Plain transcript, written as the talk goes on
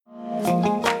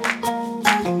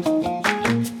And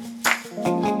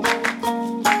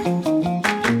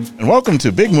welcome to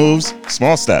Big Moves,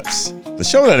 Small Steps, the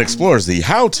show that explores the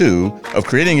how-to of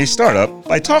creating a startup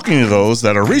by talking to those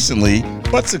that are recently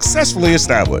but successfully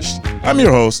established. I'm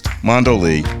your host, Mondo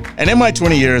Lee, and in my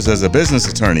 20 years as a business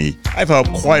attorney, I've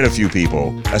helped quite a few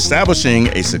people establishing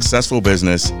a successful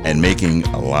business and making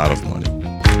a lot of money.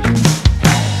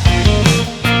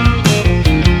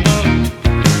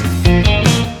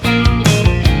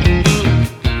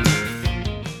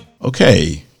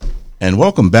 Okay, and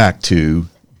welcome back to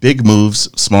Big Moves,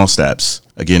 Small Steps.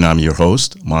 Again, I'm your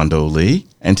host, Mondo Lee,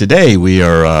 and today we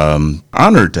are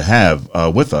honored to have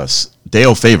with us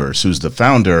Dale Favors, who's the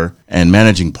founder and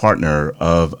managing partner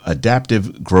of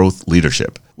Adaptive Growth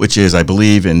Leadership, which is, I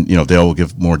believe, and Dale will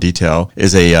give more detail,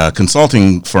 is a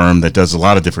consulting firm that does a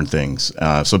lot of different things.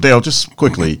 So Dale, just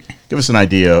quickly, give us an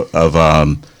idea of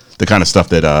the kind of stuff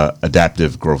that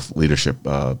Adaptive Growth Leadership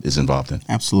is involved in.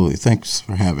 Absolutely. Thanks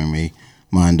for having me,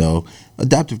 Mondo.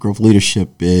 Adaptive Growth Leadership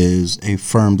is a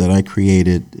firm that I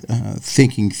created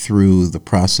thinking through the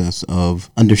process of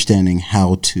understanding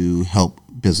how to help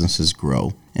businesses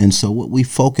grow. And so what we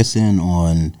focus in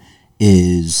on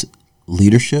is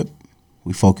leadership,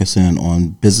 we focus in on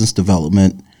business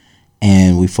development,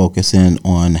 and we focus in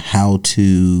on how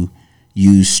to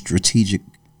use strategic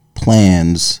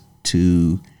plans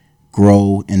to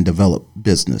grow and develop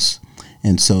business.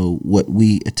 And so what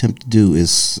we attempt to do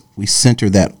is we center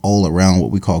that all around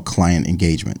what we call client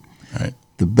engagement. Right.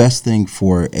 The best thing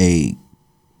for a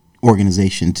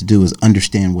organization to do is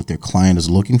understand what their client is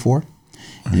looking for.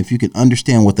 Right. And if you can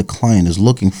understand what the client is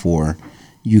looking for,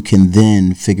 you can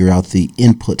then figure out the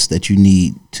inputs that you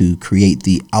need to create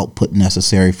the output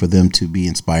necessary for them to be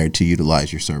inspired to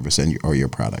utilize your service and or your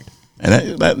product.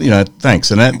 And that thanks.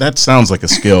 And that sounds like a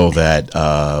skill that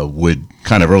would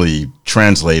kind of really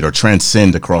translate or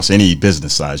transcend across any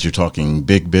business size. You're talking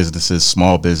big businesses,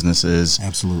 small businesses,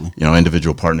 absolutely.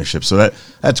 Individual partnerships. So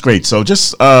that's great. So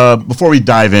just before we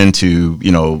dive into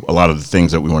a lot of the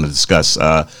things that we want to discuss,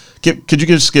 could you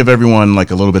just give everyone like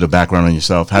a little bit of background on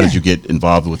yourself? How did you get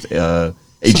involved with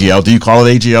AGL? Do you call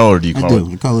it AGL or do you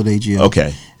call it? I call it AGL.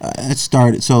 Okay. It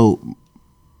started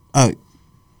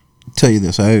tell you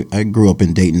this, I grew up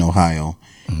in Dayton, Ohio,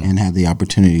 and had the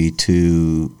opportunity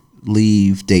to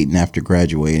leave Dayton after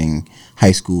graduating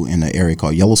high school in an area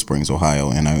called Yellow Springs,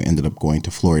 Ohio, and I ended up going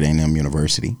to Florida A&M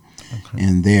University. Okay.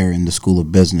 And there in the School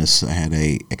of Business, I had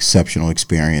a exceptional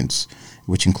experience,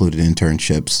 which included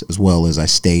internships, as well as I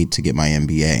stayed to get my MBA.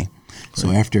 Great.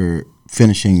 So after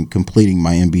completing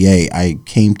my MBA, I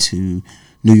came to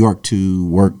New York to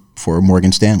work for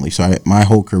Morgan Stanley. So my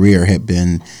whole career had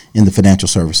been in the financial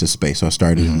services space. So I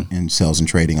started in sales and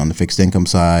trading on the fixed income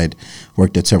side,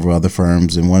 worked at several other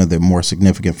firms, and one of the more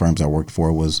significant firms I worked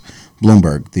for was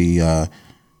Bloomberg, the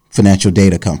financial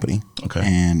data company. Okay.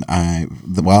 And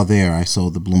while there, I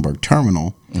sold the Bloomberg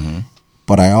terminal,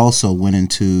 but I also went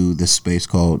into this space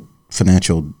called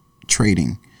financial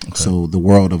trading. Okay. So the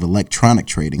world of electronic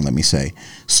trading, let me say,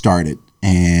 started.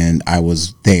 And I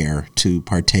was there to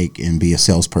partake and be a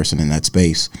salesperson in that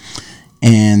space.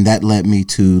 And that led me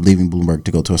to leaving Bloomberg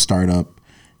to go to a startup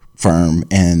firm.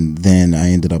 And then I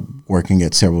ended up working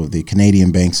at several of the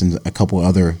Canadian banks and a couple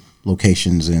other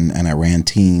locations, and I ran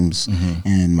teams.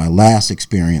 And my last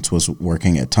experience was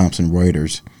working at Thomson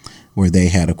Reuters, where they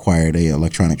had acquired a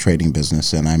electronic trading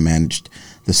business, and I managed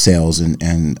the sales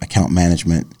and account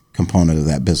management component of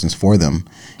that business for them.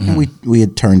 And we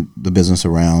had turned the business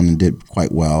around and did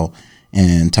quite well.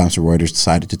 And Thomson Reuters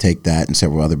decided to take that and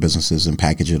several other businesses and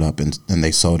package it up, and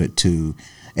they sold it to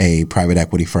a private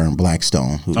equity firm,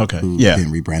 Blackstone, who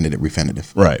then rebranded it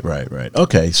Refinitiv. Right.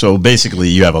 Okay, so basically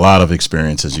you have a lot of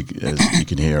experience, as you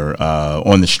can hear,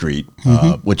 on the street,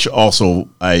 which also,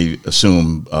 I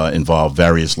assume, involve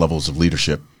various levels of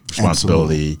leadership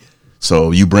responsibility. Absolutely.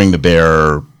 So you bring to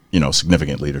bear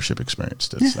significant leadership experience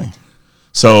to this thing.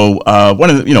 So one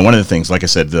of the things, like I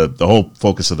said, the whole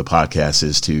focus of the podcast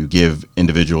is to give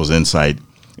individuals insight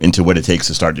into what it takes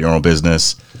to start your own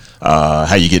business,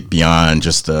 how you get beyond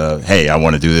just the, hey, I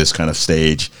want to do this kind of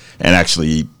stage, and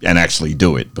actually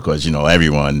do it, because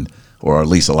everyone, or at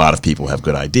least a lot of people, have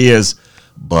good ideas,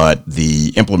 but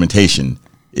the implementation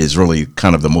is really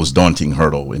kind of the most daunting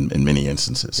hurdle in many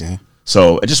instances. Yeah.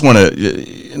 So I just want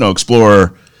to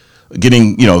explore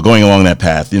going along that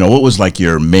path. What was like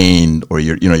your main or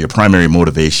your primary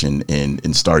motivation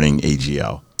in starting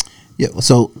AGL? Yeah,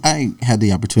 so I had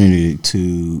the opportunity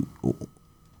to,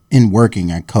 in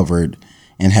working, I covered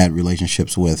and had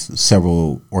relationships with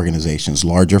several organizations,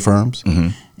 larger firms,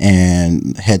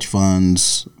 and hedge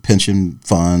funds, pension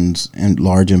funds, and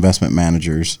large investment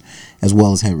managers, as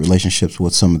well as had relationships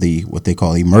with some of the what they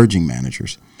call emerging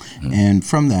managers. And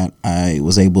from that, I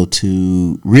was able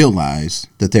to realize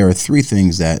that there are three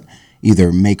things that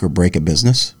either make or break a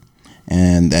business,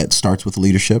 and that starts with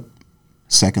leadership.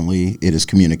 Secondly, it is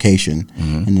communication.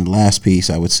 And the last piece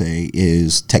I would say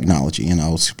is technology, and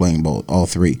I'll explain all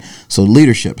three. So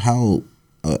leadership, how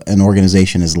an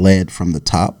organization is led from the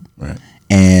top, Right.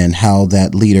 and how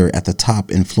that leader at the top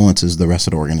influences the rest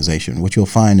of the organization. What you'll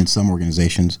find in some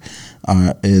organizations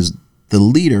is the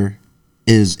leader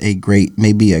is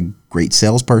maybe a great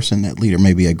salesperson. That leader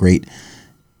may be a great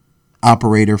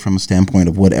operator from a standpoint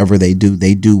of whatever they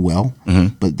do well,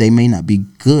 but they may not be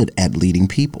good at leading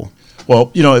people.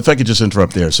 Well, if I could just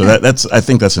interrupt there. So I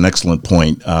think that's an excellent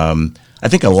point. I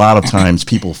think a lot of times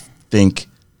people think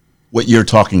what you're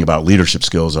talking about, leadership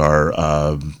skills, are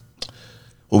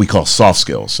what we call soft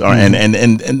skills.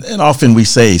 And often we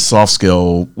say soft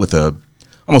skill with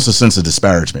almost a sense of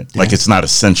disparagement, like it's not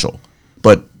essential.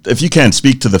 But if you can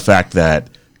speak to the fact that,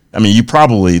 there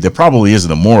probably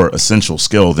isn't a more essential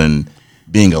skill than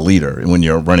being a leader when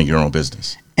you're running your own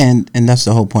business. And that's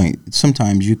the whole point.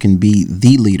 Sometimes you can be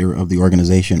the leader of the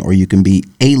organization, or you can be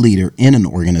a leader in an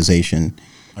organization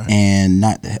and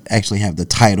not actually have the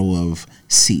title of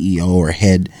CEO or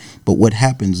head. But what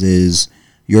happens is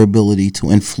your ability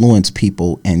to influence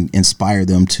people and inspire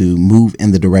them to move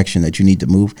in the direction that you need to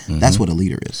move. That's what a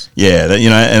leader is. Yeah,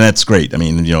 and that's great.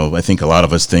 I think a lot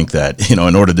of us think that, in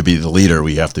order to be the leader,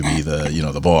 we have to be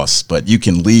the boss. But you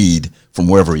can lead from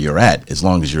wherever you're at as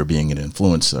long as you're being an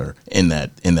influencer in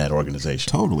that organization.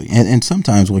 Totally. And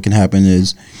sometimes what can happen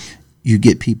is you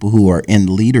get people who are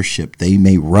in leadership. They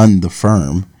may run the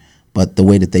firm, but the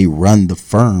way that they run the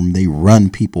firm, they run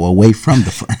people away from the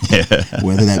firm,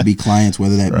 whether that be clients,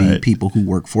 whether that be people who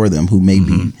work for them, who may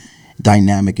be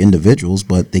dynamic individuals,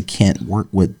 but they can't work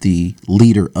with the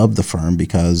leader of the firm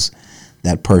because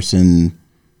that person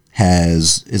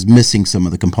is missing some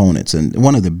of the components. And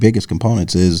one of the biggest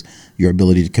components is your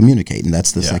ability to communicate, and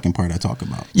that's the second part I talk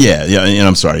about. Yeah, and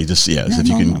I'm sorry, if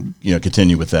you can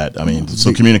continue with that.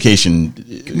 So communication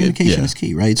is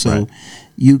key, right? So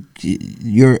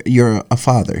you're a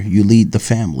father. You lead the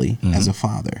family as a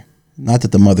father. Not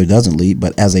that the mother doesn't lead,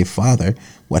 but as a father,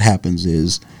 what happens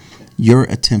is you're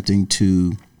attempting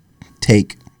to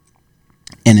take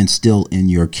and instill in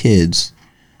your kids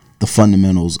the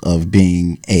fundamentals of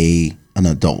being an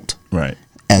adult, right?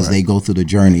 As they go through the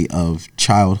journey of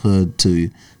childhood to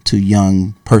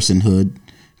young personhood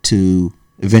to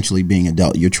eventually being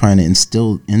adult, you're trying to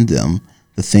instill in them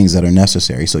the things that are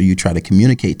necessary. So you try to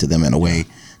communicate to them in a way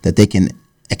that they can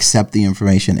accept the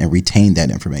information and retain that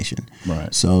information.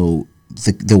 Right. So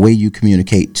the way you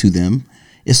communicate to them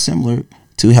is similar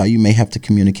to how you may have to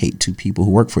communicate to people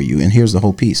who work for you. And here's the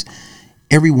whole piece.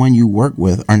 Everyone you work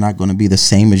with are not going to be the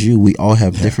same as you. We all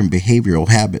have different behavioral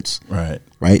habits.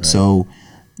 Right. So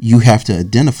you have to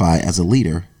identify as a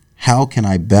leader, how can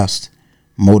I best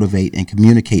motivate and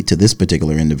communicate to this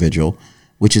particular individual,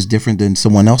 which is different than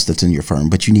someone else that's in your firm,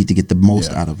 but you need to get the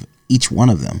most out of each one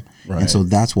of them. Right. And so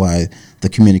that's why the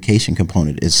communication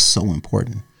component is so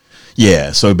important.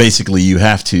 Yeah, so basically you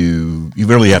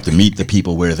really have to meet the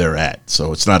people where they're at.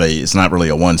 So it's not really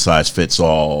a one size fits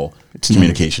all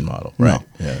communication model, right?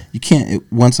 No. Yeah. You can't,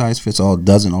 one size fits all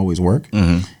doesn't always work.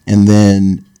 And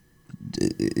then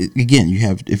again,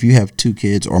 if you have two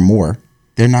kids or more,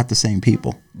 they're not the same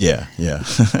people. Yeah.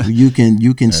 You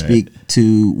can speak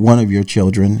to one of your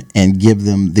children and give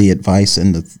them the advice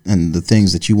and the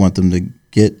things that you want them to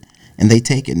get, and they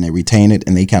take it and they retain it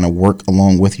and they kind of work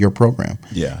along with your program.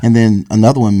 Yeah. And then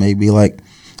another one may be like,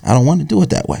 I don't want to do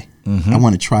it that way. I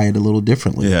want to try it a little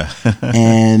differently. Yeah.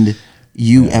 And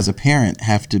you as a parent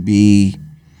have to be,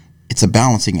 it's a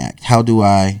balancing act. How do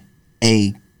I,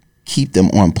 A, keep them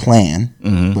on plan,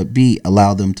 but B,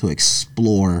 allow them to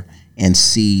explore and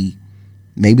see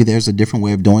maybe there's a different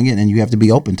way of doing it, and you have to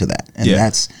be open to that. And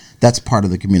that's part of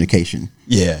the communication.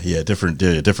 Yeah, different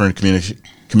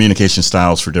communication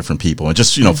styles for different people. And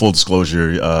just full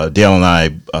disclosure, Dale and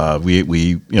I,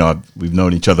 we've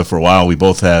known each other for a while. We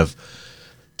both have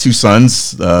two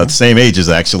sons, the same ages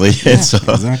actually, and so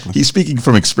exactly. He's speaking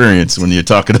from experience when you're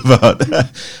talking about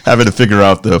having to figure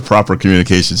out the proper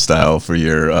communication style for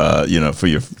your, for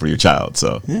your child.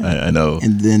 So I know.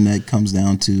 And then that comes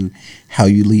down to how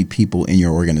you lead people in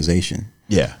your organization.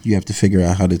 Yeah, you have to figure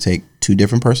out how to take two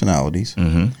different personalities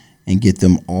and get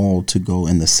them all to go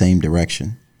in the same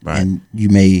direction. Right. And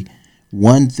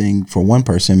one thing for one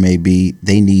person may be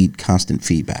they need constant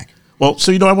feedback. Well,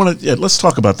 so I want to let's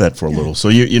talk about that for a little. So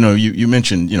you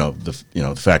mentioned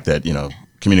the fact that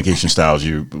communication styles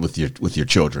with your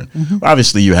children.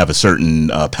 Obviously, you have a certain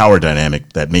power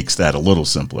dynamic that makes that a little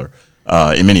simpler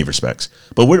in many respects.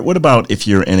 But what about if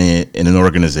you're in an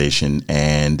organization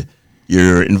and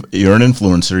you're an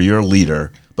influencer, you're a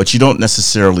leader, but you don't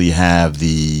necessarily have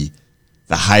the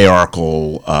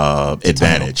hierarchical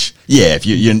advantage. Yeah, if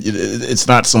it's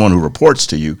not someone who reports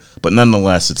to you, but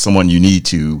nonetheless, it's someone you need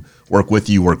to work with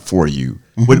you, work for you.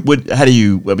 What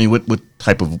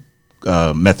type of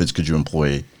methods could you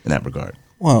employ in that regard?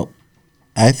 Well,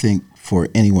 I think for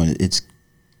anyone, it's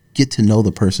get to know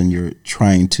the person you're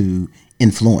trying to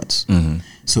influence.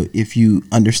 So if you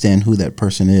understand who that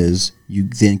person is, you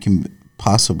then can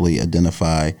possibly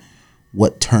identify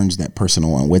what turns that person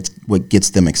on, what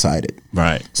gets them excited.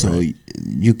 Right. So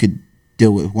you could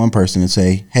deal with one person and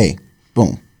say, hey,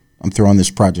 boom, I'm throwing this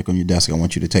project on your desk. I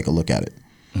want you to take a look at it.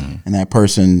 And that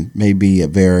person may be a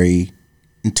very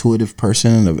intuitive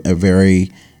person, a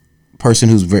very person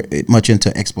who's very much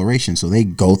into exploration. So they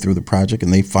go through the project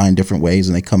and they find different ways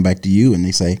and they come back to you and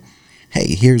they say,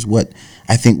 hey, here's what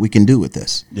I think we can do with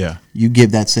this. Yeah. You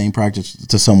give that same project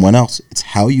to someone else. It's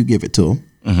how you give it to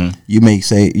them. You may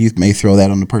throw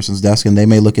that on the person's desk and they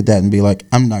may look at that and be like,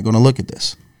 I'm not going to look at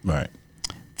this. Right.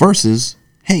 Versus,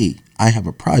 hey, I have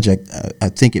a project. I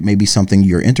think it may be something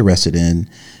you're interested in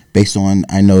based on,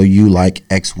 I know you like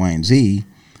X, Y, and Z.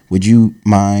 Would you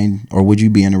mind or would you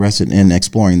be interested in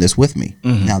exploring this with me?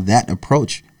 Now that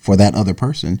approach for that other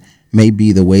person may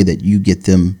be the way that you get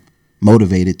them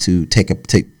motivated to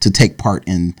take part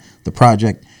in the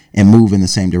project and move in the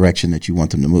same direction that you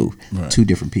want them to move. Right. Two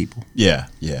different people. Yeah,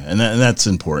 and that's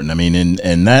important. I mean,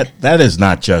 and that is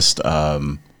not just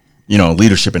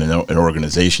leadership in an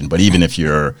organization, but even if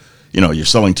you're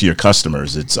selling to your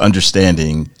customers, it's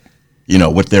understanding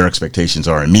what their expectations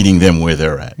are and meeting them where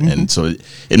they're at. And so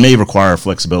it may require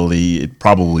flexibility. It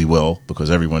probably will, because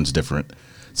everyone's different.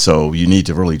 So you need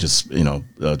to really just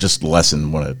the lesson I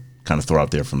want to kind of throw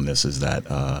out there from this is that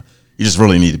you just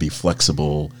really need to be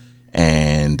flexible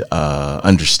and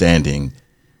understanding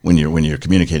when you're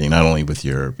communicating, not only with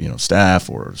your staff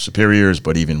or superiors,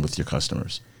 but even with your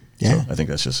customers. Yeah, so I think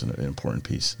that's just an important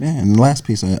piece. Yeah, and the last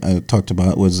piece I talked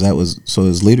about was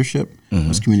leadership,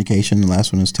 was communication. The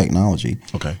last one is technology.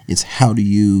 Okay, it's how do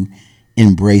you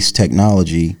embrace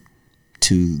technology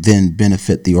to then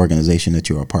benefit the organization that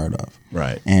you're a part of.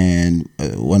 Right. And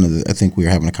I think we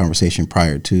were having a conversation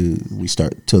prior to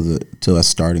us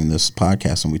starting this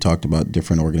podcast, and we talked about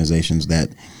different organizations that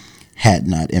had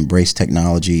not embraced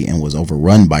technology and was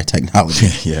overrun by technology.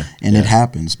 It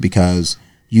happens because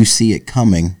you see it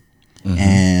coming,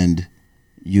 and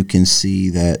you can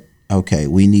see that, okay,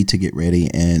 we need to get ready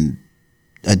and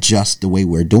adjust the way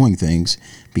we're doing things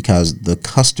because the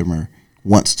customer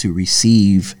wants to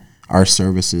receive our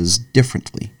services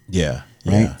differently. Yeah.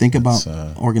 Right? Think about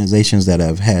organizations that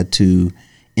have had to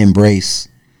embrace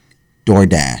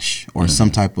DoorDash or some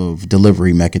type of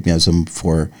delivery mechanism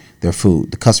for their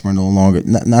food. The customer no longer,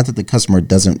 not that the customer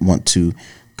doesn't want to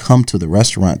come to the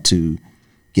restaurant to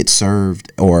get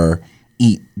served or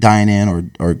dine in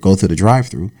or go through the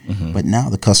drive-through, but now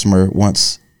the customer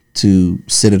wants to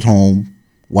sit at home,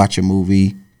 watch a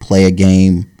movie, play a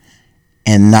game,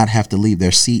 and not have to leave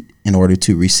their seat in order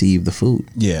to receive the food.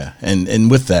 Yeah,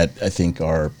 and with that, I think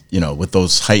with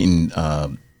those heightened,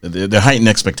 the heightened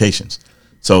expectations.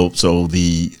 So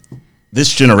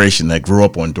this generation that grew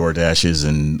up on DoorDashes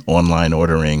and online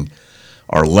ordering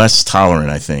are less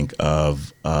tolerant, I think,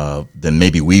 of than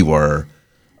maybe we were,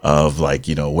 of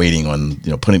waiting on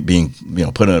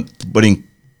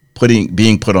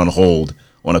being put on hold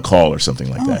on a call or something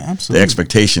like that. Absolutely. The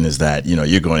expectation is that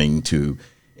you're going to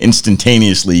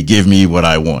instantaneously give me what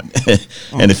I want.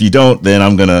 And if you don't, then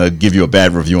I'm going to give you a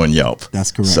bad review on Yelp.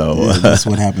 That's correct. So that's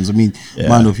what happens. I mean,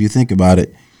 Mondo, if you think about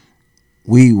it,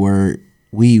 we were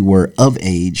of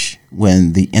age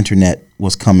when the internet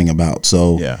was coming about.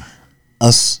 So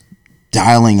us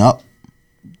dialing up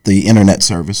the internet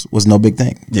service was no big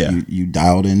thing. Yeah. You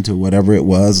dialed into whatever it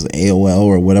was, AOL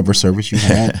or whatever service you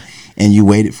had, and you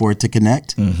waited for it to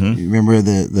connect. You remember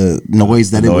the noise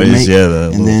that it would make?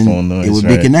 Yeah, and then phone noise, it would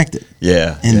be connected.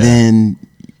 Yeah. And then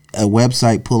a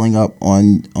website pulling up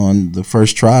on the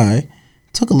first try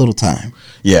took a little time.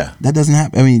 Yeah. That doesn't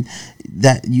happen. I mean,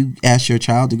 that you ask your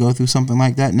child to go through something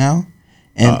like that now,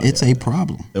 and it's a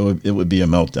problem. It would be a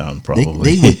meltdown,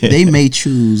 probably. They may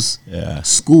choose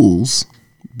schools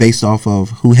based off of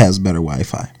who has better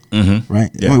Wi-Fi,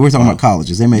 right? Yeah. We're talking about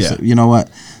colleges. They may say, you know what,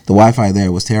 the Wi-Fi there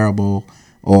was terrible,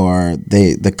 or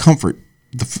the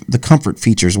comfort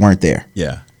features weren't there.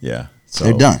 Yeah. So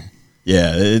they're done.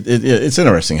 Yeah, it's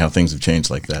interesting how things have changed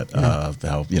like that.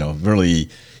 How really,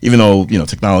 even though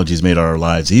technology has made our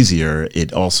lives easier,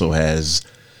 it also has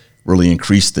really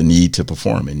increased the need to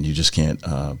perform, and you just can't,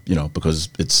 because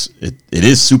it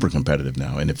is super competitive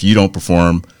now. And if you don't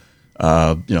perform,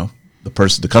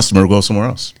 the customer will go somewhere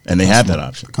else, and they have that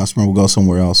option. The customer will go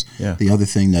somewhere else. Yeah. The other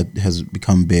thing that has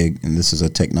become big, and this is a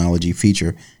technology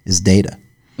feature, is data.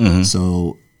 Mm-hmm.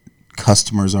 So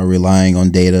customers are relying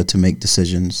on data to make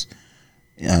decisions.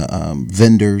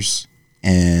 Vendors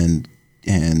and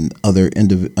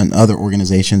other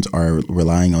organizations are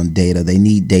relying on data. They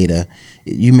need data.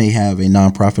 You may have a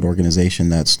nonprofit organization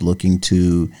that's looking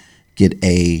to get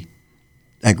a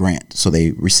grant. So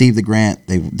they received the grant,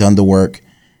 they've done the work.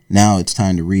 Now it's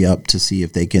time to re-up to see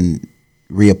if they can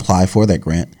reapply for that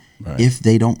grant. Right. If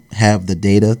they don't have the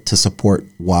data to support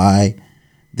why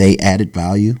they added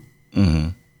value, mm-hmm.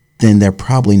 then they're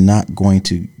probably not going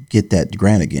to get that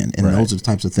grant again. And right. those are the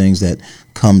types of things that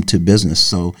come to business.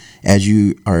 So as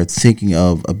you are thinking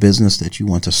of a business that you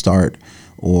want to start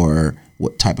or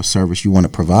what type of service you want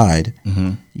to provide,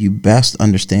 mm-hmm. you best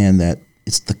understand that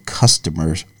it's the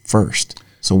customers first.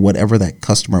 So whatever that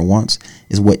customer wants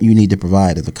is what you need to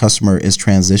provide. If the customer is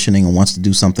transitioning and wants to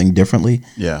do something differently,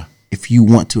 yeah. if you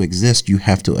want to exist, you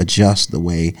have to adjust the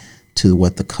way to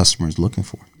what the customer is looking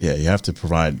for. Yeah, you have to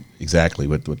provide exactly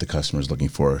what the customer is looking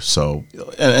for. So,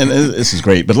 and this is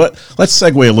great, but let's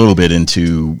segue a little bit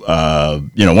into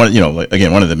one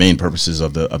of the main purposes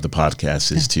of the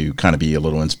podcast is to kind of be a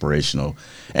little inspirational.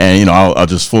 And I'll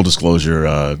just full disclosure,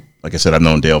 like I said, I've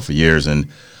known Dale for years, and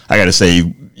I got to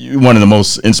say, you're one of the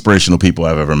most inspirational people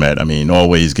I've ever met. I mean,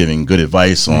 always giving good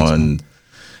advice on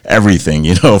everything,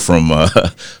 from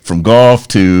golf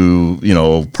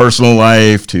to, personal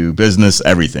life to business,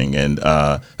 everything. And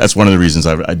that's one of the reasons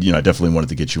I definitely wanted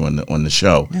to get you on the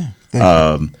show.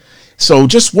 Yeah, so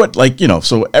just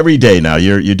so every day now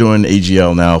you're doing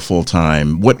AGL now full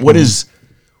time. What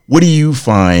do you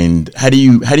find? How do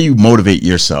you motivate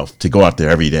yourself to go out there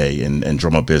every day and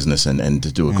drum up business and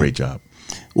to do a great job?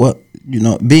 Well,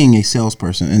 being a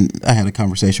salesperson, and I had a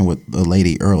conversation with a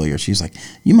lady earlier. She's like,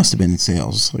 "You must have been in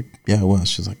sales." Like, yeah, I was.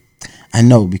 She's like, "I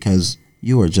know, because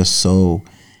you are just so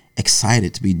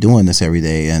excited to be doing this every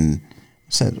day." And I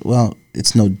said, "Well,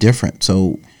 it's no different."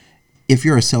 So if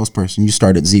you're a salesperson, you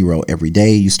start at zero every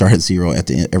day. You start at zero at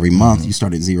the end, every month. Mm-hmm. You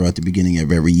start at zero at the beginning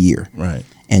of every year. Right.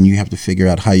 And you have to figure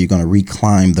out how you're going to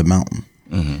reclimb the mountain.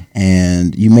 Mm-hmm.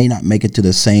 And you may not make it to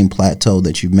the same plateau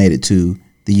that you've made it to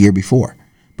the year before,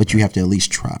 but you have to at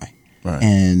least try. Right.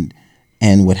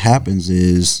 And what happens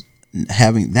is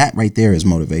having that right there is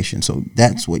motivation. So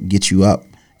that's what gets you up,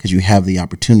 because you have the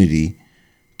opportunity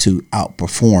to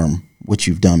outperform what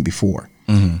you've done before.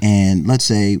 Mm-hmm. And let's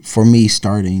say for me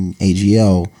starting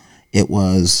AGL, it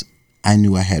was, I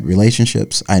knew I had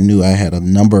relationships. I knew I had a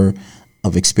number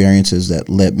of experiences that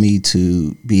led me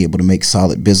to be able to make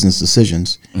solid business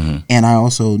decisions. Mm-hmm. And I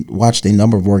also watched a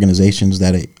number of organizations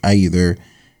that I either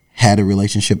had a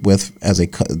relationship with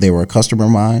they were a customer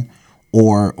of mine,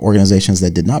 or organizations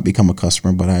that did not become a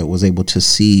customer, but I was able to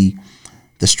see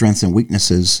the strengths and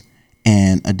weaknesses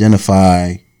and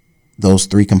identify those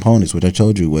three components, which I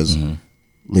told you was mm-hmm.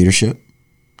 leadership,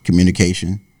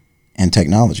 communication, and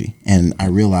technology. And I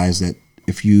realized that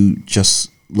if you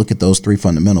just look at those three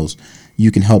fundamentals,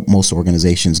 you can help most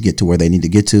organizations get to where they need to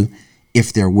get to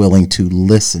if they're willing to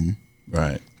listen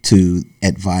right. to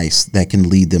advice that can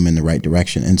lead them in the right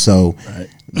direction. And so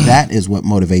that is what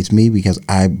motivates me, because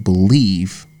I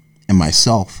believe in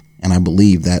myself, and I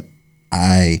believe that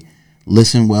I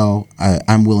listen well.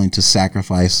 I'm willing to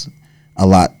sacrifice a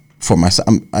lot for myself.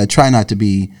 I try not to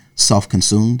be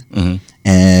self-consumed, mm-hmm.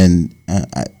 and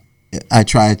I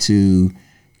try to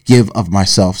give of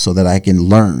myself so that I can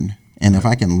learn. And if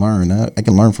I can learn, I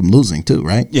can learn from losing too,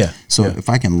 right? Yeah. So if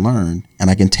I can learn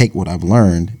and I can take what I've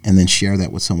learned and then share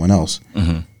that with someone else,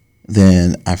 mm-hmm.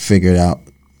 then I figured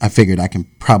I can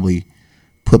probably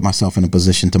put myself in a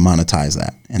position to monetize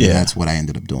that. And that's what I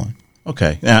ended up doing.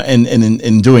 Okay. Now, and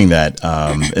in doing that,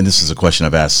 and this is a question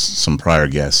I've asked some prior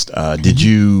guests,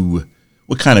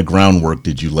 what kind of groundwork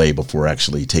did you lay before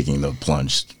actually taking the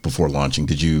plunge, before launching?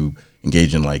 Did you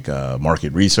engage in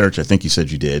market research? I think you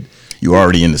said you did. You were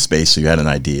already in the space, so you had an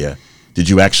idea. Did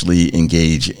you actually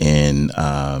engage in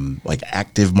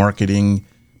active marketing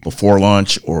before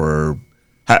launch, or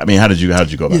how did you go about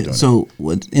doing it? So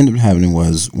what ended up happening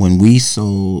was when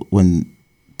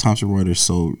Thomson Reuters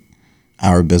sold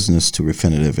our business to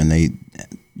Refinitiv, and they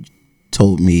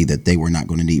told me that they were not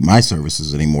going to need my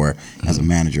services anymore mm-hmm. as a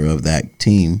manager of that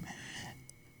team,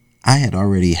 I had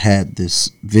already had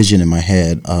this vision in my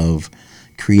head of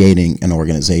creating an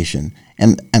organization.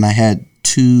 And I had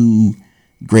two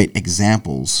great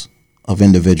examples of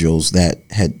individuals that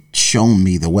had shown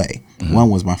me the way. Mm-hmm. One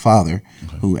was my father,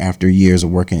 who after years of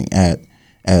working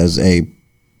as a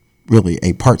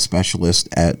part specialist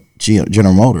at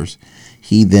General Motors,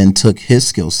 he then took his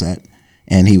skill set,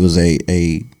 and he was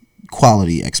a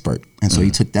quality expert. And so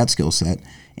he took that skill set,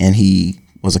 and he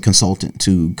was a consultant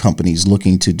to companies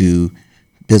looking to do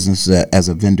business as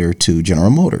a vendor to General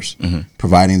Motors,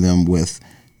 providing them with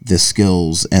the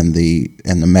skills and the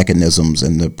mechanisms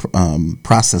and the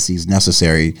processes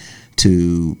necessary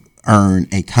to earn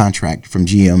a contract from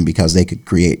GM because they could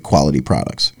create quality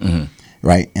products,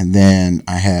 right? And then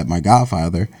I had my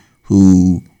godfather,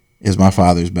 who is my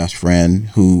father's best friend,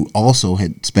 who also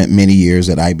had spent many years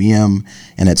at IBM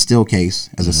and at Steelcase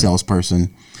as a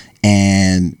salesperson,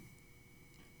 and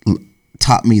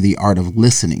taught me the art of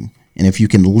listening. And if you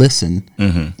can listen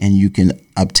and you can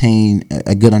obtain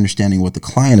a good understanding of what the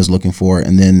client is looking for,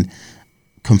 and then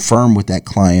confirm with that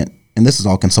client, and this is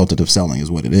all consultative selling is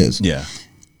what it is. Yeah.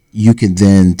 You can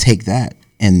then take that,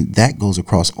 and that goes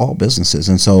across all businesses.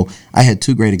 And so I had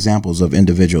two great examples of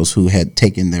individuals who had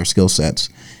taken their skill sets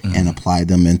and applied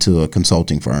them into a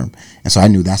consulting firm. And so I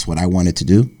knew that's what I wanted to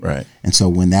do. Right. And so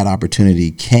when that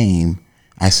opportunity came,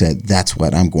 I said, that's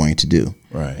what I'm going to do.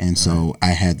 Right. And so I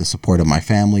had the support of my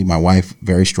family, my wife,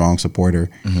 very strong supporter.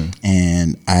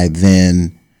 And I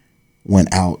then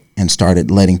went out and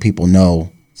started letting people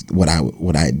know what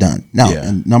I had done. Now,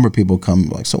 a number of people come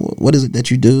like, so what is it that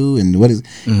you do? And what is,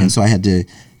 and so I had to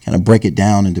kind of break it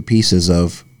down into pieces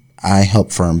of, I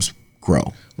help firms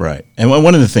grow. Right. And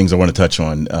one of the things I want to touch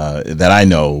on that I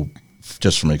know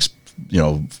just from,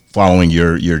 following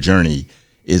your journey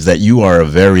is that you are a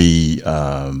very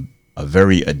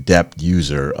adept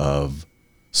user of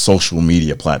social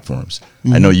media platforms.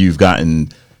 I know you've gotten,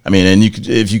 and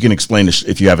if you can explain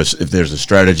if there's a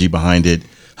strategy behind it,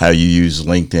 how you use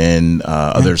LinkedIn,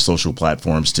 other social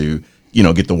platforms to,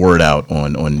 get the word out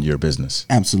on your business.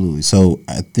 Absolutely. So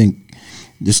I think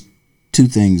just two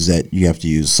things that you have to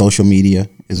use. Social media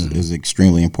is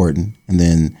extremely important. And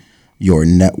then your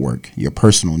network, your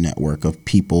personal network of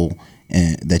people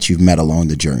that you've met along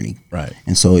the journey. Right.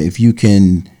 And so if you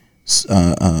can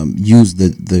use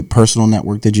the personal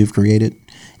network that you've created,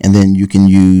 and then you can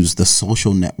use the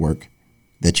social network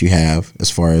that you have as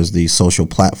far as the social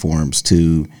platforms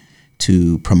to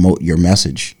promote your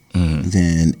message,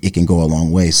 then it can go a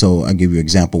long way. So I'll give you an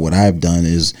example. What I've done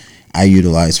is I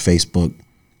utilize Facebook,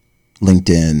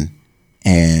 LinkedIn,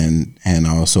 and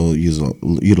I also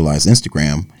utilize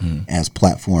Instagram as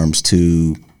platforms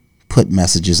to put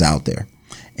messages out there.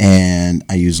 And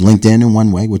I use LinkedIn in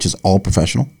one way, which is all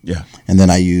professional. Yeah. And then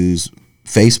I use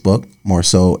Facebook more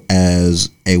so as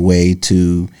a way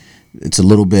to, it's a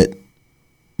little bit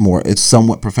more, it's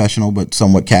somewhat professional, but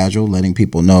somewhat casual, letting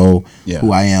people know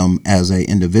who I am as an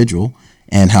individual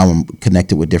and how I'm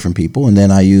connected with different people. And then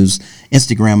I use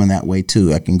Instagram in that way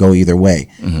too. I can go either way.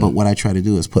 But what I try to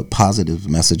do is put positive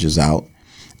messages out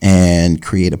and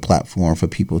create a platform for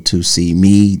people to see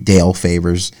me, Dale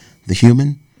Favors, the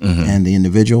human and the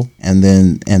individual,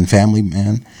 and family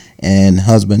man and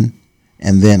husband.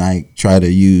 And then I try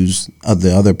to use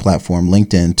the other platform,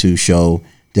 LinkedIn, to show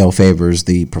Dale Favors,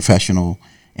 the professional,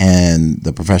 and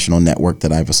the professional network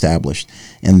that I've established.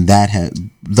 And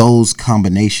those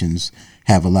combinations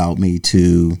have allowed me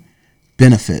to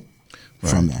benefit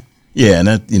from that. Yeah,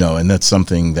 and that's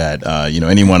something that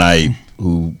anyone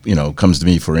who comes to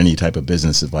me for any type of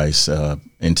business advice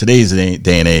in today's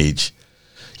day and age,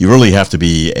 you really have to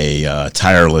be a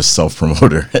tireless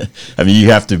self-promoter. I mean, you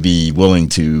have to be willing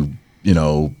to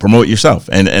promote yourself,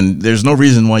 and there's no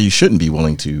reason why you shouldn't be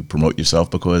willing to promote yourself,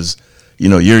 because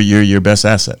you're your best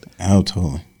asset. Oh,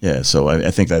 totally. Yeah, so I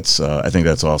think that's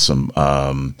awesome.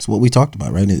 It's what we talked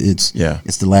about, right? It's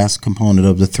the last component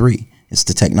of the three. It's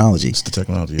the technology.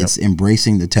 It's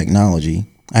embracing the technology.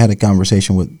 I had a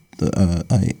conversation with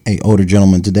a older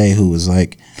gentleman today who was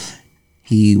like,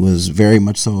 he was very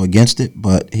much so against it,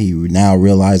 but he now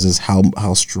realizes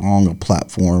how strong a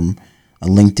platform a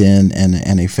LinkedIn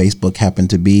and a Facebook happen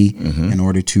to be in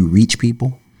order to reach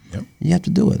people. Yep. You have to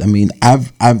do it. I mean,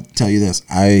 I've tell you this.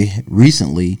 I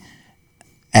recently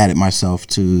added myself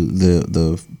to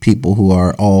the people who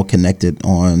are all connected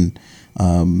on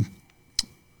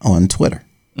Twitter.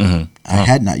 I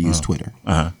had not used Twitter,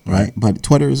 right? But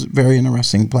Twitter is a very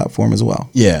interesting platform as well.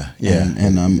 Yeah.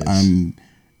 And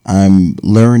I'm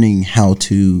learning how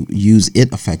to use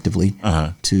it effectively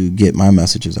to get my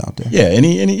messages out there. Yeah,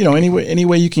 any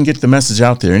way you can get the message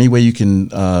out there, any way you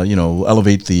can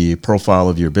elevate the profile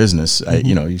of your business,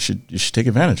 you should take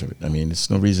advantage of it. I mean, it's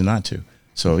no reason not to.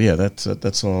 So yeah,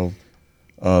 that's all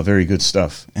very good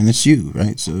stuff. And it's you,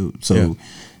 right? So Yeah.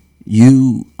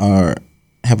 you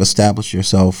have established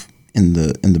yourself in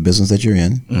the business that you're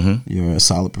in. Mm-hmm. You're a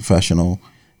solid professional,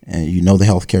 and you know the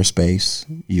healthcare space.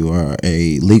 You are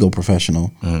a legal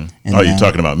professional. Mm-hmm. And Oh, you're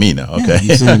talking about me now. Okay. Yeah,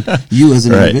 you're saying you as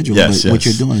an Right. individual, Yes, but what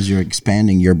yes. you're doing is you're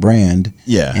expanding your brand,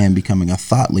 Yeah. and becoming a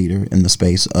thought leader in the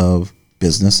space of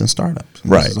business and startups.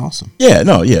 And Right. This is awesome. Yeah,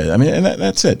 no, yeah. I mean, and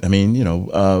that's it. I mean,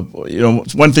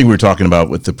 one thing we were talking about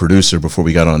with the producer before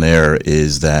we got on air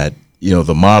is that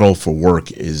the model for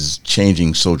work is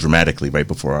changing so dramatically right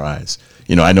before our eyes.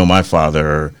 I know my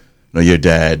father, your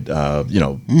dad.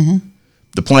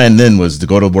 The plan then was to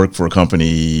go to work for a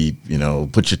company.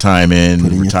 Put your time in, Put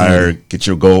in your retire, 30. get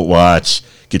your gold watch,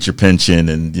 get your pension,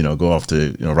 and go off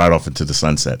to ride off into the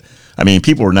sunset. I mean,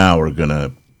 people now are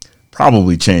gonna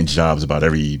probably change jobs about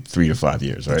every 3 to 5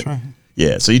 years, right? That's right.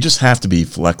 Yeah, so you just have to be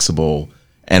flexible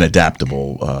and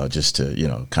adaptable just to,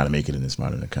 kind of make it in this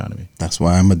modern economy. That's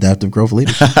why I'm adaptive growth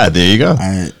leader. There you go.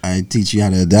 I teach you how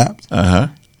to adapt, Uh-huh.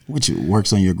 which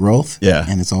works on your growth. Yeah.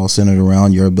 And it's all centered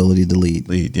around your ability to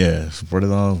lead. Yeah,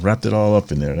 wrapped it all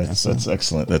up in there. That's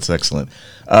excellent. That's excellent.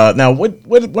 Now,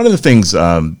 one of the things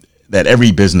that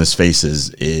every business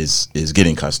faces is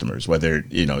getting customers, whether,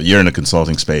 you're in a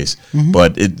consulting space,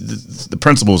 but the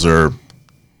principles are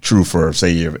true for,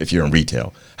 say, if you're in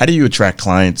retail. How do you attract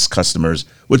clients, customers?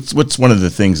 What's one of the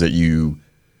things that you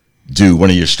do, one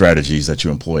of your strategies that you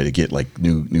employ to get like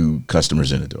new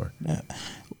customers in the door?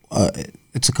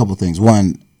 It's a couple of things.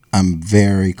 One, I'm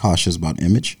very cautious about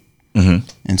image.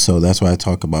 And so that's why I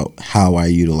talk about how I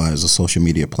utilize the social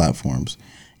media platforms.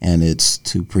 And it's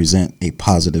to present a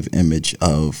positive image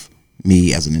of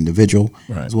me as an individual,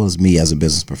 Right. as well as me as a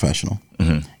business professional.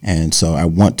 And so I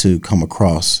want to come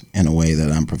across in a way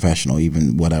that I'm professional.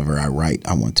 Even whatever I write,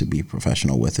 I want to be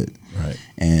professional with it. Right.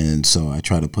 And so I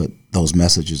try to put those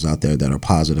messages out there that are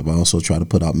positive. I also try to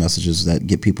put out messages that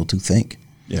get people to think.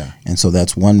 Yeah. And so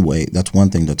that's one way. That's one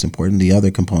thing that's important. The other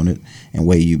component and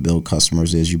way you build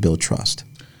customers is you build trust.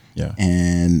 Yeah.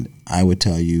 And I would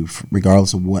tell you,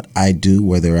 regardless of what I do,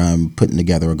 whether I'm putting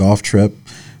together a golf trip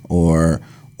or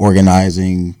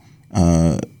organizing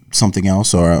something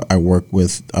else, or I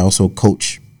also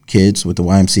coach kids with the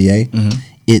YMCA.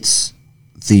 It's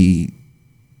the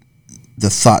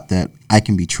thought that I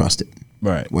can be trusted.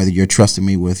 Right. Whether you're trusting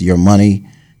me with your money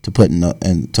to put in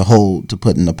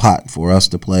the pot for us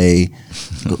to play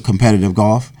competitive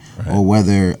golf, or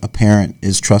whether a parent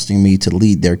is trusting me to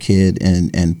lead their kid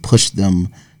and push them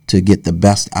to get the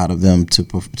best out of them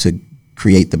to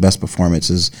create the best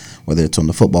performances, whether it's on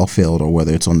the football field or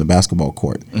whether it's on the basketball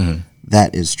court.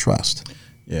 That is trust.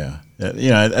 Yeah.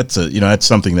 That's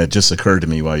something that just occurred to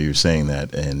me while you were saying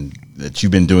that, and that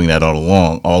you've been doing that all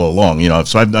along.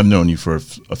 So I've known you for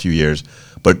a few years,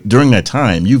 but during that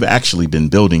time, you've actually been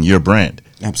building your brand.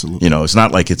 Absolutely. It's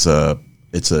not like it's a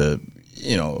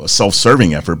a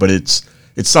self-serving effort, but it's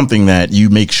something that you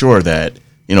make sure that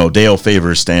Dale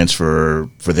Favors stands for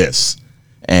this,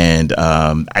 and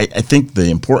I think the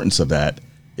importance of that,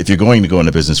 if you're going to go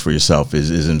into business for yourself,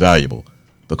 is invaluable,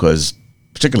 because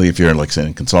particularly if you're in, like, say,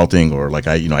 in consulting, or like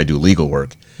I do legal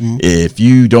work, if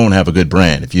you don't have a good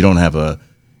brand, if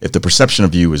the perception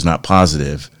of you is not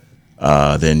positive,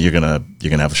 then you're gonna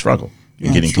have a struggle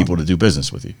in getting people to do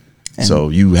business with you. And so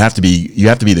you have to be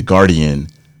the guardian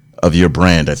of your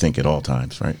brand, I think, at all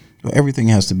times, right? Everything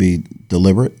has to be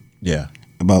deliberate. Yeah.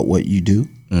 About what you do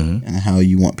and how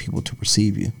you want people to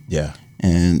perceive you. Yeah.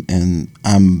 And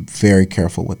I'm very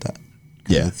careful with that.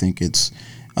 Yeah. I think it's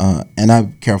and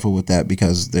I'm careful with that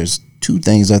because there's two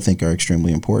things I think are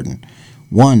extremely important.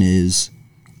 One is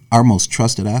our most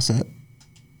trusted asset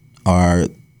are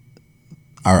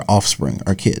our offspring,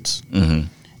 our kids.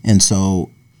 And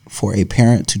so for a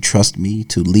parent to trust me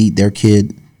to lead their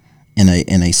kid in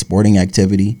a sporting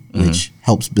activity, which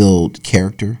helps build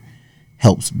character,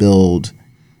 helps build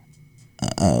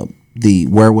the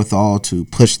wherewithal to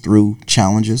push through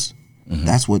challenges.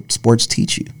 That's what sports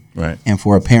teach you. Right. And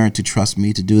for a parent to trust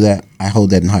me to do that, I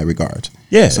hold that in high regards.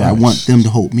 Yeah. So I want them to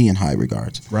hold me in high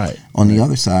regards. Right. On the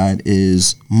other side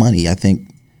is money. I think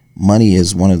money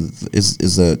is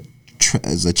is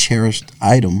a cherished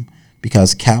item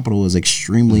because capital is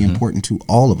extremely important to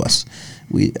all of us.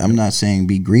 I'm not saying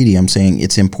be greedy. I'm saying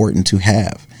it's important to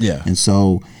have. Yeah. And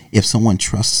so if someone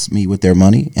trusts me with their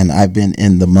money, and I've been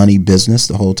in the money business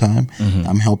the whole time,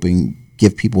 I'm helping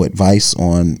give people advice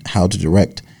on how to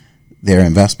direct their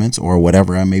investments or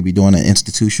whatever I may be doing, an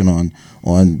institution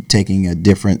on taking a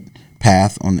different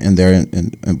path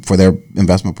for their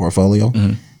investment portfolio.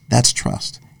 That's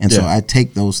trust. And so I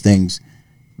take those things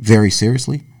very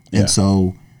seriously. And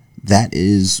so that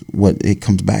is what it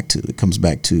comes back to. It comes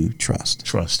back to trust.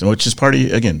 Trust, which is part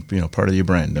of part of your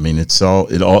brand. I mean, it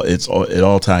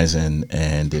all ties in.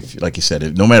 And if, like you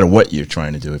said, no matter what you're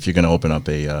trying to do, if you're going to open up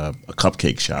a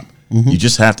cupcake shop, you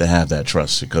just have to have that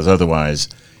trust, because otherwise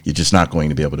you're just not going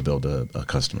to be able to build a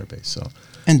customer base. So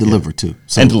and deliver too.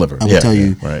 So and deliver. I will tell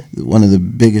you, right. One of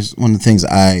the things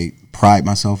I pride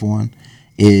myself on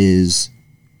is,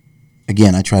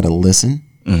 again, I try to listen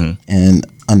and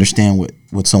understand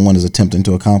what someone is attempting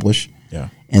to accomplish. Yeah.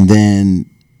 And then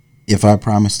if I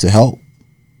promise to help,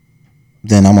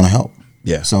 then I'm going to help.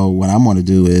 Yeah. So what I'm going to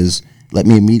do is let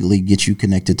me immediately get you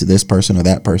connected to this person or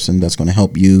that person that's going to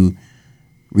help you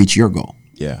reach your goal.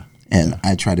 Yeah. And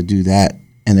I try to do that.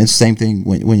 And it's the same thing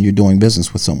when you're doing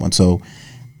business with someone. So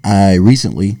I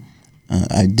recently,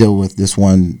 I deal with this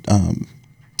one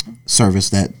service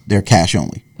that they're cash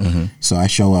only. So I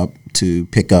show up to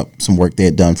pick up some work they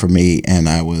had done for me, and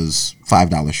I was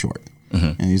 $5 short.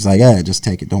 And he's like, "Yeah, just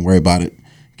take it. Don't worry about it.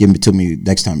 Give it to me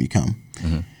next time you come."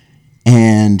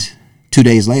 And 2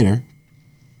 days later,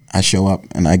 I show up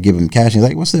and I give him cash. He's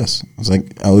like, "What's this?" I was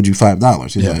like, "I owed you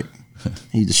 $5." He's like,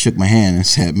 he just shook my hand and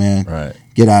said, "Man,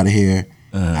 get out of here.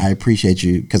 I appreciate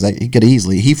you," because he could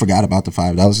easily, he forgot about the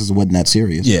 $5 because it wasn't that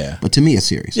serious. Yeah. But to me, it's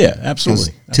serious. Yeah,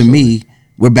 absolutely. To me,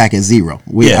 we're back at zero.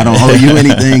 I don't owe you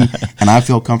anything, and I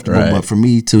feel comfortable. Right. But for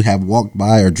me to have walked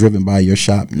by or driven by your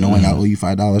shop knowing I owe you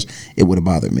 $5, it would have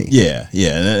bothered me. Yeah,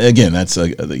 yeah. And again, that's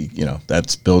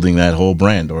that's building that whole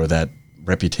brand or that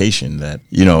reputation that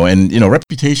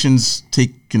reputations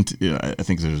take. I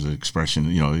think there's an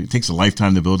expression. It takes a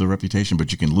lifetime to build a reputation,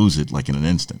 but you can lose it like in an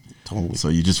instant. Totally. So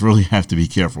you just really have to be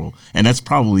careful, and that's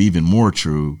probably even more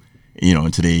true.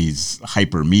 In today's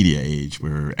hyper media age,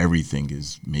 where everything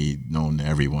is made known to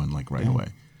everyone like right away.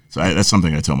 So that's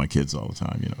something I tell my kids all the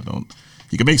time.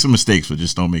 You can make some mistakes, but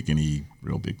just don't make any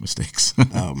real big mistakes.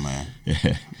 Oh man.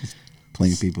 Yeah.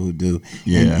 Plenty of people who do.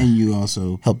 Yeah. And you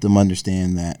also help them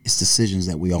understand that it's decisions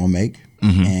that we all make.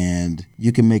 And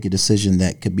you can make a decision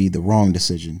that could be the wrong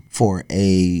decision for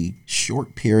a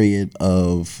short period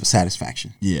of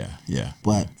satisfaction. Yeah, yeah.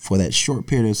 But for that short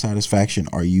period of satisfaction,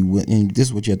 and this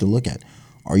is what you have to look at.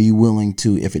 Are you willing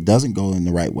to, if it doesn't go in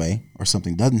the right way or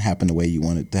something doesn't happen the way you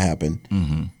want it to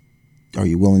happen, are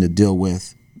you willing to deal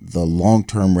with the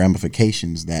long-term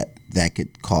ramifications that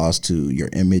could cause to your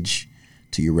image,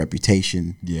 to your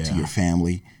reputation, to your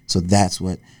family? So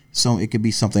it could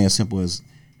be something as simple as,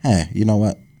 "Hey, you know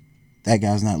what? That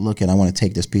guy's not looking. I want to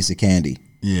take this piece of candy."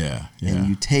 Yeah, yeah. And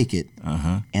you take it,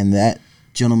 and that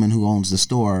gentleman who owns the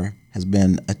store has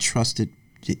been a trusted.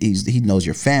 He knows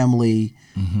your family,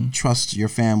 trusts your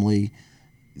family,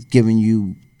 giving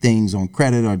you things on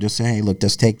credit, or just say, "Hey, look,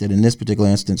 just take that." In this particular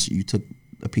instance, you took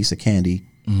a piece of candy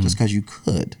just because you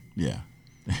could. Yeah.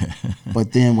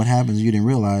 But then what happens? You didn't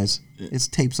realize it's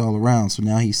tapes all around. So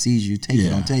now he sees you take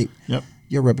it on tape. Yep.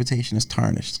 Your reputation is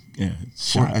tarnished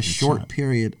for a short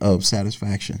period of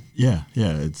satisfaction. Yeah,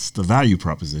 yeah. It's the value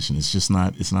proposition. It's just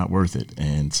not. It's not worth it.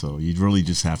 And so you really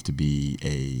just have to be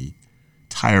a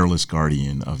tireless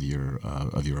guardian of your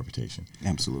reputation.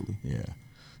 Absolutely. Yeah.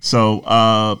 So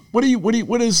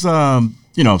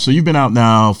so you've been out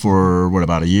now for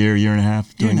about a year and a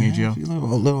half doing AGL? A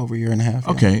little over a year and a half.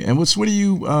 Yeah. Okay. And what do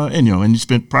you and you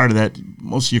spent prior to that,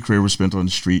 most of your career was spent on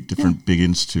the street, different big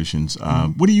institutions.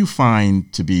 What do you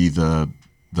find to be the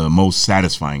most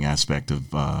satisfying aspect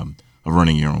of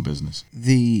running your own business?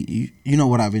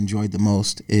 What I've enjoyed the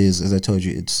most is, as I told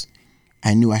you,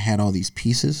 I knew I had all these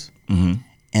pieces, and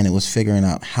it was figuring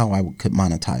out how I could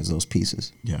monetize those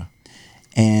pieces. Yeah.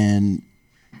 And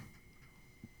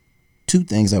two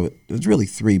things there's really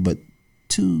three, but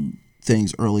two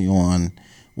things early on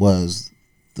was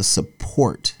the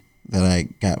support that I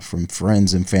got from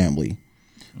friends and family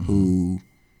who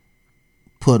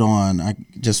put on, I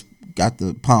just got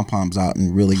the pom-poms out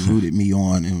and really rooted me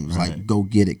on and was like, "Go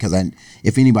get it." Because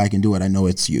if anybody can do it, I know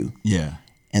it's you. Yeah.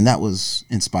 And that was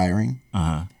inspiring.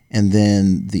 And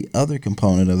then the other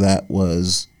component of that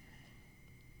was,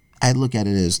 I look at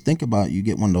it as, think about, you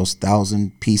get one of those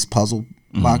 1,000-piece puzzle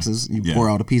boxes, and you pour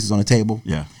all the pieces on the table.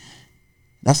 Yeah.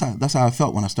 That's how I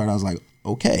felt when I started. I was like,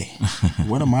 okay, how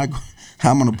am I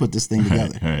going to put this thing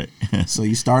together? Right. So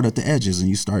you start at the edges and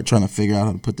you start trying to figure out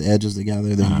how to put the edges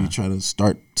together. Then you try to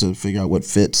start to figure out what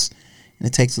fits, and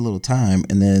it takes a little time,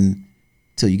 and then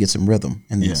till you get some rhythm,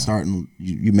 and then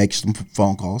you make some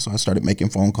phone calls. So I started making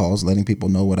phone calls, letting people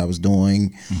know what I was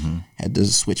doing. Had to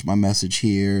switch my message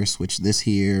here, switch this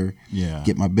here,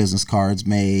 get my business cards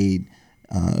made,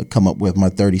 come up with my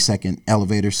 30-second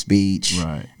elevator speech.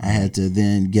 Right. I had to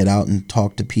then get out and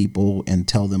talk to people and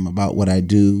tell them about what I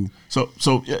do. So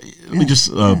let me just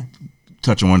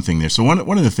touch on one thing there. So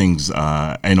one of the things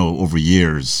I know over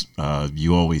years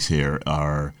you always hear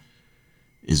or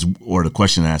the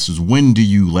question asked is, when do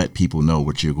you let people know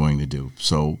what you're going to do?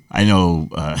 So I know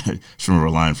it's from a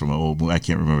line from an old movie. I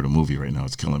can't remember the movie right now.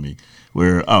 It's killing me.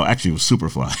 Actually it was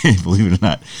Superfly, believe it or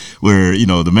not, where,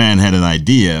 the man had an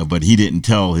idea, but he didn't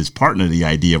tell his partner the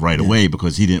idea right away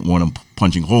because he didn't want him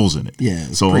punching holes in it. Yeah.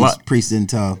 So Priest didn't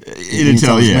tell. He didn't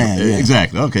tell,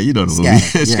 exactly. Okay, you know the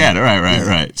movie. Scatter,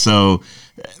 right. So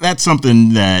that's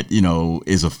something that,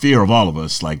 is a fear of all of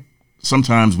us. Like,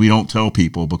 sometimes we don't tell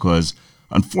people because,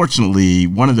 unfortunately,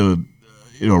 one of the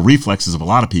reflexes of a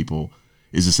lot of people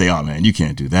is to say, "Oh man, you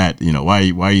can't do that.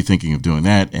 Why are you thinking of doing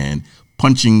that?" And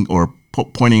punching or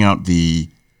pointing out the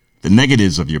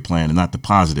negatives of your plan and not the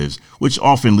positives, which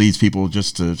often leads people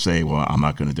just to say, "Well, I'm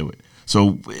not going to do it."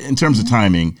 So, in terms of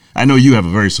timing, I know you have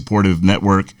a very supportive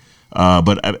network,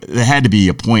 but there had to be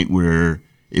a point where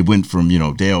it went from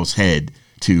Dale's head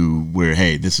to where,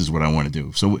 hey, this is what I want to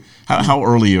do. So how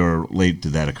early or late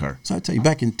did that occur? So I tell you,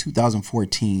 back in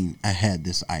 2014, I had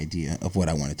this idea of what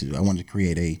I wanted to do. I wanted to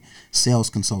create a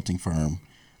sales consulting firm.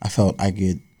 I felt I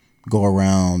could go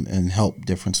around and help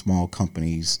different small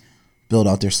companies build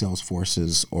out their sales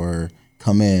forces or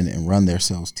come in and run their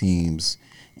sales teams.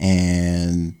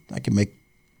 And I could make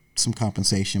some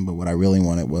compensation, but what I really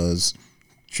wanted was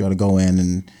try to go in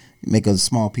and make a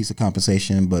small piece of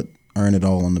compensation, but earn it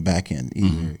all on the back end.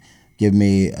 Either give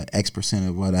me X percent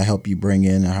of what I help you bring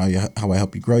in and how I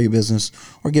help you grow your business,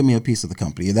 or give me a piece of the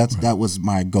company. That was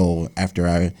my goal after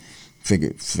I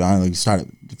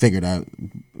figured out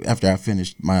after I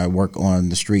finished my work on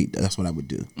the street. That's what I would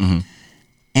do.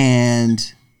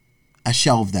 And I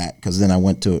shelved that because then I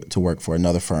went to work for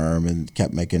another firm and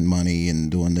kept making money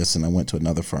and doing this, and I went to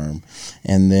another firm.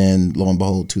 And then lo and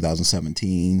behold,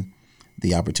 2017,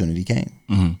 the opportunity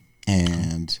came.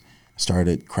 And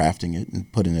started crafting it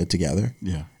and putting it together.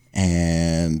 Yeah.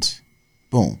 And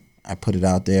boom, I put it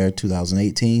out there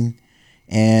 2018.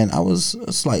 And I was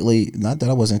slightly, not that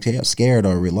I wasn't scared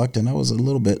or reluctant, I was a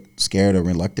little bit scared or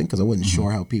reluctant because I wasn't sure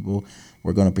how people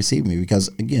were going to perceive me. Because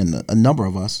again, a number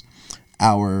of us,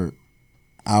 our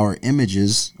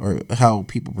images or how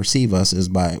people perceive us is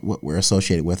by what we're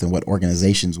associated with and what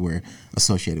organizations we're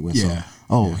associated with. Yeah.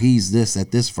 So, he's this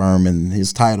at this firm and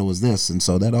his title is this. And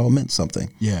so that all meant something.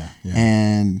 Yeah.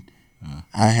 And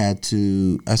I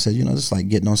said, just like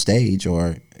getting on stage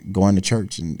or going to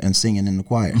church and singing in the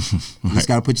choir. You just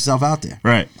got to put yourself out there.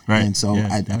 Right. And so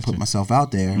I put myself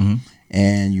out there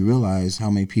and you realize how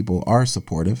many people are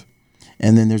supportive.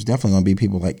 And then there's definitely going to be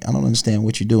people like, I don't understand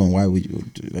what you're doing. Why would you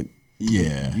do that?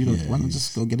 Why don't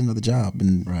just go get another job?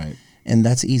 And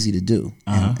that's easy to do.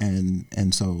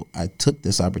 And so I took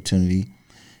this opportunity,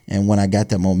 and when I got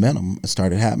that momentum, it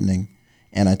started happening.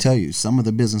 And I tell you, some of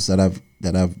the business that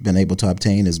I've been able to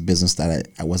obtain is business that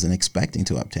I wasn't expecting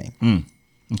to obtain.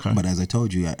 Okay. But as I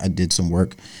told you, I did some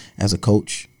work as a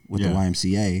coach with the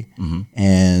YMCA,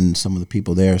 and some of the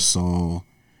people there saw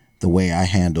the way I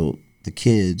handled the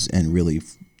kids and really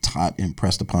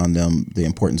impressed upon them the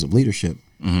importance of leadership.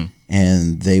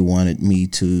 And they wanted me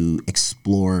to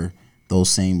explore those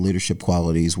same leadership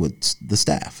qualities with the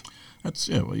staff. That's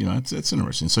it's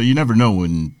interesting. So you never know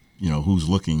when who's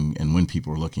looking and when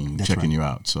people are looking, checking you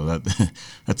out. So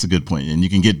that's a good point. And you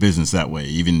can get business that way,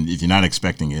 even if you're not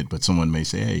expecting it. But someone may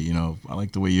say, hey, I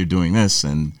like the way you're doing this,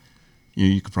 and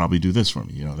you could probably do this for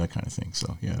me, that kind of thing.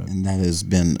 So and that has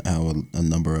been a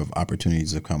number of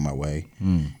opportunities that come my way,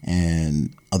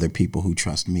 and other people who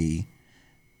trust me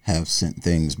have sent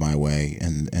things my way,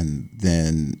 and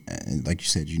then like you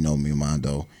said, me,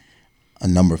 Mondo, a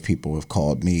number of people have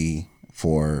called me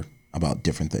about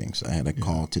different things. I had a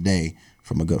call today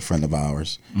from a good friend of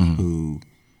ours who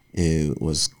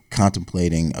was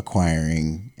contemplating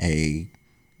acquiring a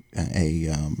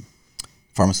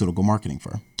pharmaceutical marketing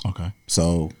firm. Okay.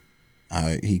 So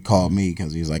he called me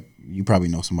because he's like, you probably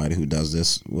know somebody who does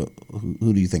this.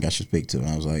 Who do you think I should speak to? And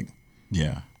I was like,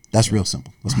 that's real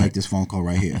simple. Let's make this phone call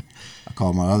right here. I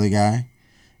called my other guy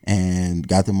and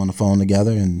got them on the phone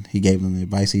together, and he gave them the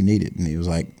advice he needed. And he was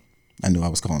like, I knew I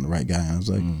was calling the right guy. And I was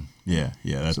like,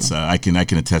 that's so. I can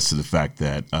attest to the fact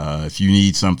that if you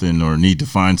need something or need to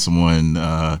find someone,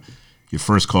 your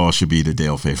first call should be to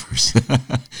Dale Favors.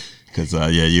 Because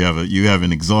you have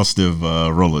an exhaustive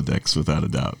Rolodex without a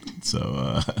doubt.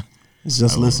 So it's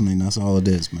just listening. That's all it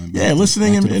is, man.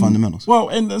 Listening and the fundamentals. Well,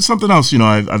 and something else,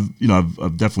 I've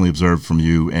definitely observed from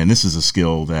you, and this is a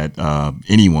skill that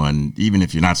anyone, even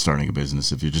if you're not starting a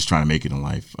business, if you're just trying to make it in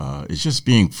life, it's just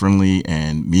being friendly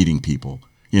and meeting people.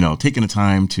 Taking the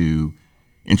time to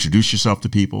introduce yourself to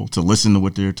people, to listen to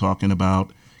what they're talking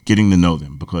about, getting to know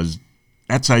them, because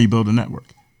that's how you build a network,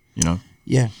 you know?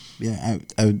 Yeah.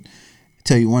 I would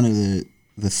tell you one of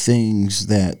the things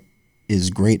that is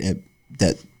great at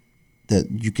that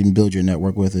you can build your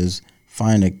network with is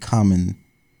find a common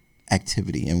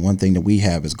activity. And one thing that we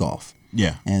have is golf.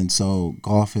 Yeah. And so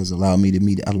golf has allowed me to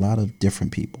meet a lot of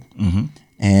different people. Mm-hmm.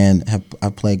 And I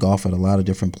play golf at a lot of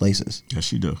different places.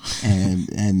 Yes, you do.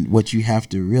 and what you have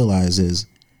to realize is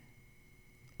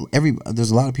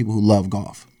there's a lot of people who love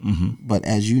golf. Mm-hmm. But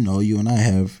as you know, you and I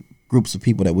have groups of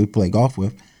people that we play golf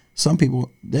with. Some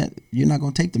people that you're not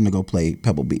going to take them to go play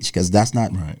Pebble Beach because that's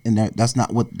not right. And that's not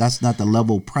the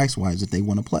level price wise that they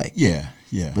want to play. Yeah.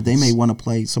 But they may want to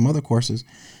play some other courses,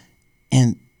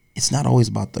 and it's not always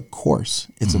about the course.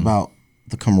 It's about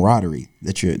the camaraderie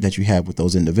that you have with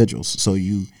those individuals. So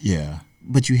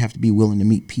but you have to be willing to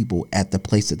meet people at the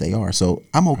place that they are. So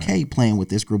I'm okay playing with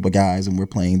this group of guys, and we're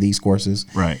playing these courses,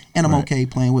 right? And I'm okay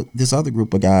playing with this other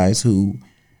group of guys who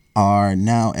are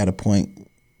now at a point.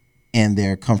 And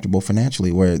they're comfortable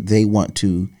financially where they want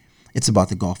to, it's about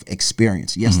the golf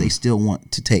experience. Yes, they still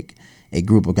want to take a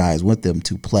group of guys with them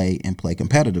to play and play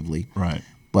competitively. Right.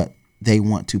 But they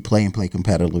want to play and play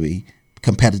competitively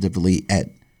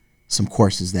at some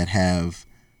courses that have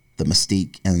the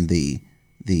mystique and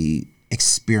the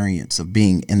experience of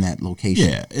being in that location.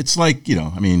 Yeah, it's like,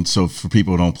 so for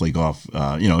people who don't play golf,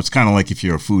 it's kind of like if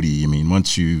you're a foodie. I mean,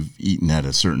 once you've eaten at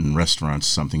a certain restaurant or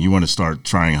something, you want to start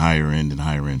trying higher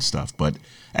end stuff. But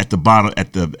at the bottom,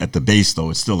 at the base, though,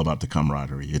 it's still about the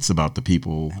camaraderie. It's about the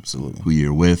people Absolutely. who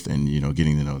you're with and,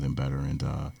 getting to know them better. And,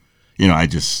 I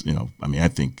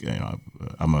think,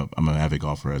 I'm an avid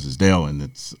golfer, as is Dale, and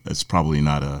it's probably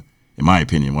not in my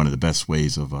opinion, one of the best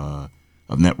ways of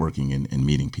networking and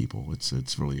meeting people.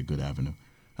 It's really a good avenue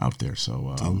out there.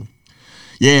 So totally.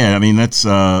 Yeah, I mean that's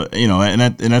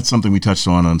and that's something we touched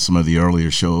on some of the earlier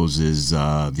shows is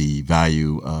the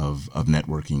value of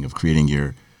networking,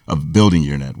 of building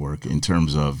your network in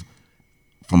terms of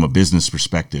from a business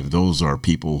perspective. Those are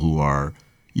people who are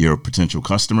your potential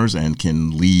customers and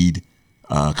can lead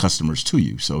customers to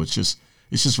you. So it's just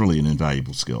really an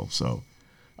invaluable skill. So.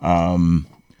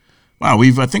 Wow,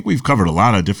 I think we've covered a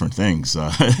lot of different things.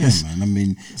 Yeah, man. I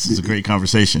mean, this is a great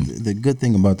conversation. The good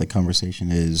thing about the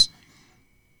conversation is,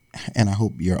 and I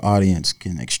hope your audience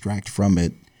can extract from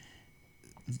it,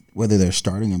 whether they're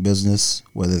starting a business,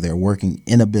 whether they're working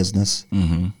in a business,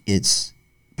 it's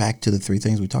back to the three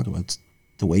things we talked about. It's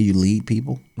the way you lead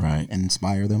people, right, and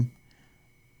inspire them,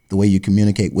 the way you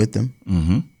communicate with them,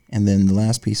 and then the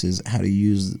last piece is how to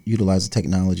utilize the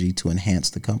technology to enhance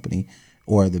the company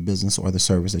or the business or the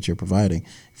service that you're providing.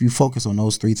 If you focus on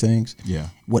those three things,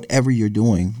 whatever you're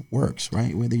doing works,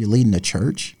 right? Whether you're leading a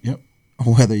church,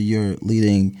 or whether you're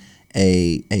leading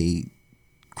a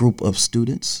group of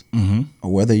students,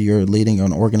 or whether you're leading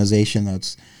an organization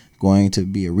that's going to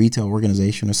be a retail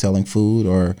organization or selling food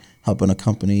or helping a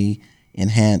company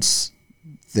enhance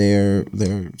their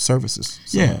services.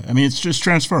 So, yeah, I mean, it's just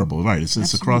transferable, right?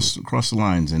 It's across the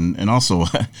lines. And also,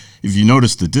 if you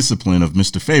notice the discipline of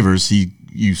Mr. Favors,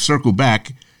 you circle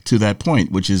back to that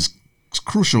point, which is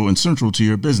crucial and central to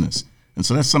your business. And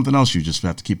so that's something else you just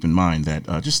have to keep in mind, that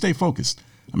just stay focused.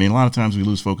 I mean, a lot of times we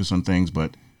lose focus on things,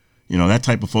 but, that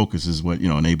type of focus is what,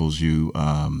 enables you,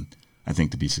 I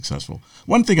think, to be successful.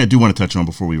 One thing I do want to touch on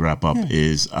before we wrap up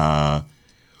is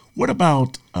what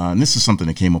about, and this is something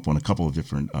that came up on a couple of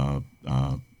different,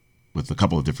 with a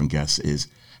couple of different guests, is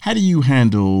how do you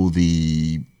handle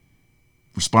the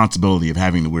responsibility of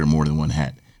having to wear more than one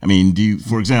hat? I mean,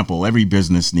 for example, every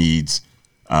business needs,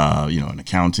 an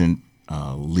accountant,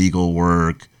 legal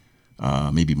work,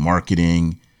 maybe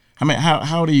marketing.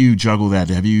 How do you juggle that?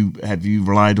 Have you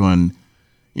relied on,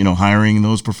 hiring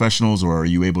those professionals, or are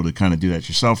you able to kind of do that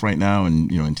yourself right now and,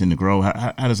 intend to grow?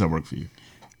 How does that work for you?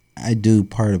 I do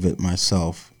part of it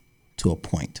myself to a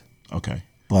point. Okay.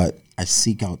 But I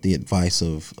seek out the advice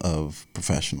of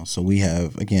professionals. So we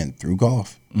have, again, through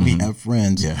golf, we have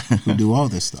friends who do all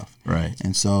this stuff. Right.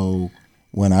 And so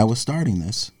when I was starting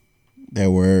this, there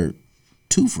were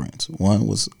two friends. One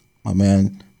was my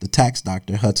man, the tax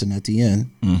doctor, Hudson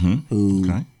Etienne,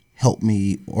 who helped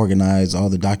me organize all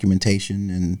the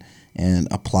documentation and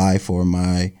apply for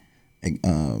my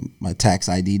tax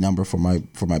ID number for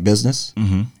my business,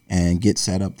 and get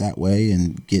set up that way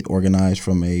and get organized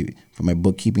from a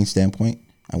bookkeeping standpoint.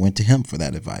 I went to him for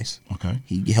that advice. Okay.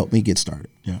 He helped me get started.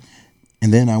 Yeah.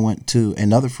 And then I went to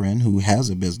another friend who has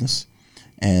a business,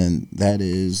 and that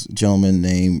is a gentleman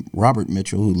named Robert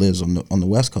Mitchell, who lives on the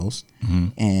West Coast.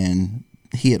 And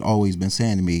he had always been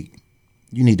saying to me,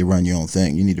 "You need to run your own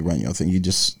thing. You need to run your own thing.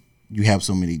 You have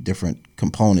so many different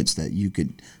components that you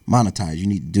could monetize. You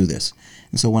need to do this."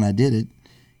 And so when I did it,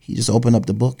 he just opened up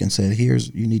the book and said,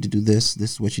 "Here's, you need to do this.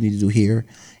 This is what you need to do here,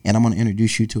 and I'm going to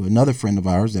introduce you to another friend of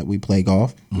ours that we play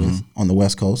golf with on the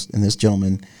West Coast." And this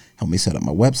gentleman helped me set up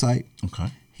my website. Okay.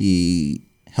 He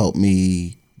helped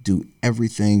me do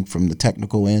everything from the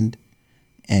technical end,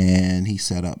 and he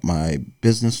set up my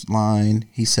business line.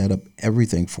 He set up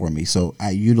everything for me. So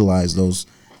I utilized those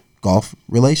golf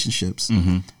relationships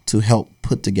to help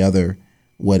put together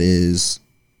what is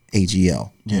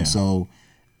AGL. Yeah. And so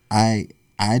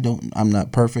I'm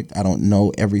not perfect. I don't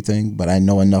know everything, but I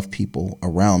know enough people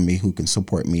around me who can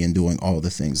support me in doing all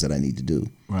the things that I need to do.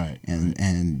 Right.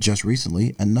 And just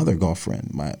recently, another golf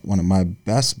friend, one of my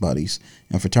best buddies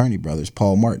and fraternity brothers,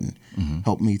 Paul Martin,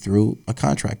 helped me through a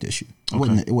contract issue.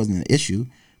 It wasn't an issue,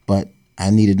 but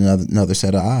I needed another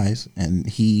set of eyes, and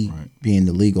he, being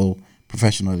the legal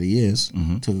professional that he is,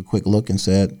 took a quick look and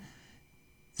said,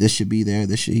 "This should be there.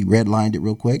 He redlined it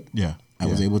real quick." Yeah. I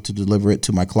was able to deliver it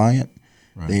to my client.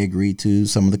 Right. They agreed to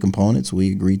some of the components.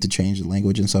 We agreed to change the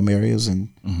language in some areas, and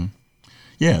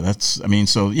yeah,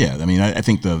 I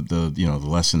think the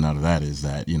lesson out of that is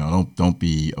that, don't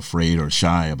be afraid or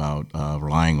shy about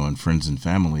relying on friends and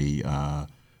family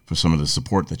for some of the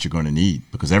support that you're going to need,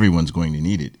 because everyone's going to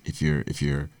need it if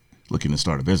you're looking to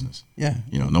start a business. Yeah.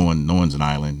 No one's an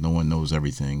island. No one knows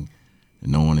everything,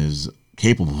 and no one is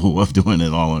capable of doing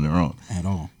it all on their own at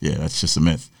all. Yeah, that's just a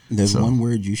myth. There's one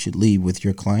word you should leave with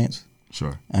your clients.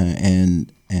 Sure.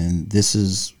 And this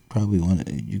is probably one.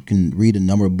 You can read a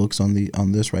number of books on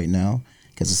this right now,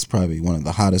 because it's probably one of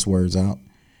the hottest words out,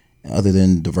 other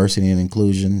than diversity and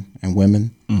inclusion and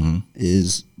women,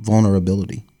 is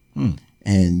vulnerability.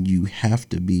 And you have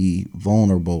to be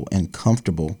vulnerable and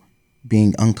comfortable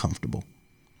being uncomfortable.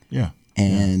 Yeah.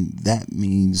 And that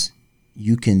means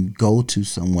you can go to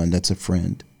someone that's a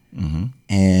friend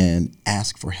and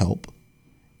ask for help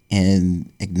and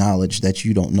acknowledge that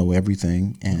you don't know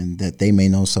everything and that they may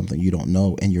know something you don't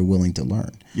know, and you're willing to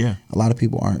learn. Yeah. A lot of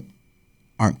people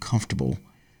aren't comfortable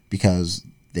because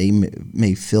they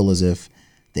may feel as if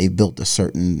they've built a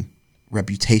certain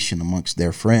reputation amongst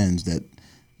their friends that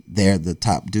they're the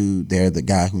top dude, they're the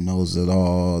guy who knows it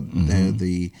all, they're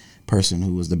the person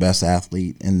who was the best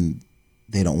athlete, and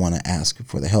they don't want to ask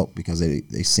for the help because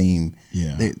they seem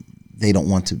they don't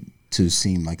want to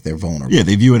seem like they're vulnerable. Yeah,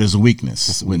 they view it as a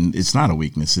weakness when it's not a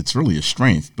weakness. It's really a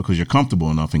strength, because you're comfortable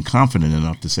enough and confident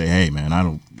enough to say, "Hey, man,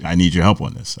 I need your help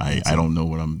on this. I don't know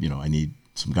what I need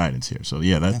some guidance here." So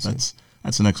yeah,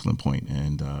 that's an excellent point.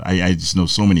 And I just know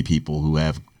so many people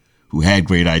who had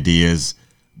great ideas,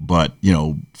 but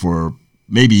for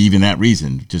maybe even that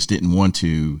reason, just didn't want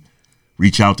to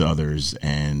reach out to others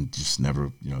and just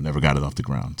never got it off the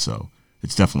ground. So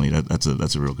it's definitely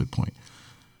that's a real good point.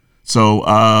 So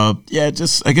I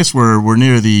guess we're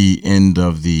near the end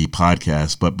of the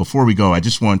podcast, but before we go, I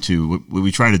just want to, what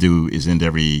we try to do is end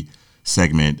every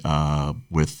segment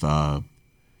with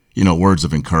words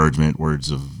of encouragement,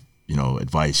 words of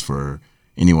advice for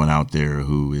anyone out there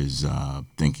who is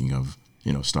thinking of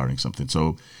starting something.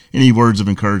 So any words of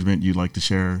encouragement you'd like to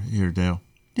share here, Dale?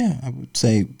 Yeah, I would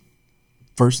say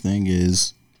first thing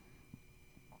is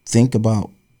think about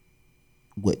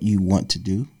what you want to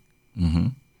do.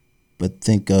 But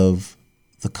think of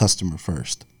the customer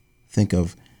first. Think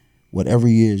of whatever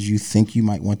it is you think you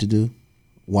might want to do.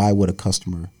 Why would a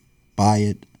customer buy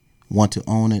it, want to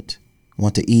own it,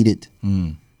 want to eat it,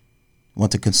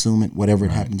 want to consume it, whatever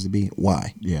it happens to be?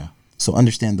 Why? Yeah. So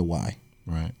understand the why.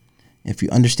 Right. If you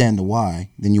understand the why,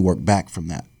 then you work back from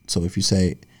that. So if you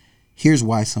say, here's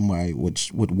why somebody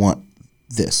would want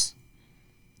this.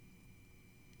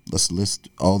 Let's list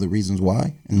all the reasons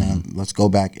why, and then let's go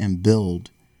back and build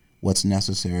what's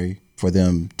necessary for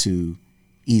them to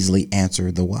easily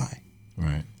answer the why.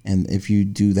 Right. And if you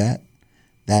do that,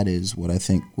 that is what I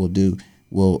think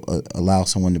will allow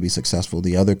someone to be successful.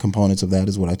 The other components of that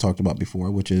is what I talked about before,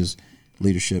 which is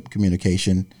leadership,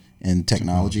 communication, and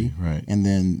technology. Right. And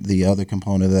then the other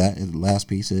component of that, the last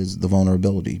piece, is the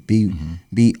vulnerability.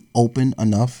 Be open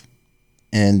enough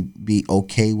and be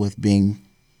okay with being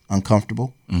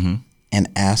uncomfortable and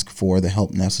ask for the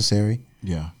help necessary.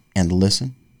 Yeah. And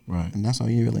listen. Right. And that's all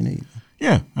you really need.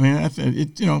 Yeah. I mean,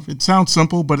 it sounds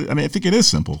simple, but I think it is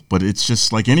simple, but it's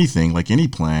just like anything, like any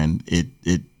plan,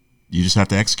 you just have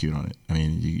to execute on it. I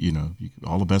mean,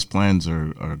 all the best plans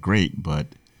are great, but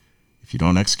if you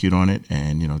don't execute on it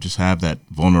and, just have that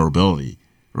vulnerability,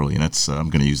 really, and that's, I'm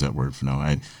going to use that word for now.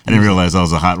 I didn't realize that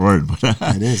was a hot word, but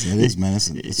it is, man.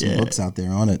 It's some books out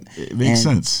there on it. It makes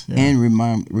sense. Yeah. And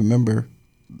remember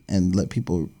and let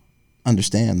people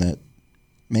understand that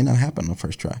may not happen on the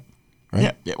first try,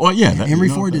 right? Yeah. Well, yeah. Henry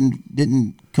Ford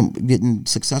didn't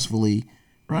successfully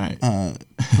Right.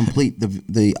 complete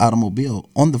the automobile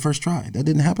on the first try. That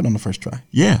didn't happen on the first try.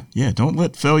 Yeah. Don't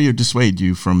let failure dissuade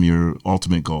you from your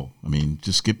ultimate goal. I mean,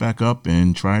 just get back up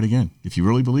and try it again. If you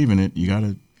really believe in it, you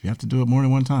have to do it more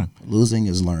than one time. Losing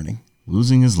is learning.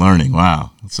 Losing is learning.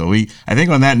 Wow. So I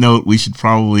think on that note, we should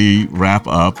probably wrap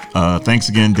up. Thanks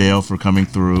again, Dale, for coming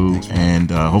through. And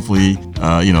hopefully,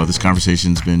 this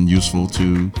conversation's been useful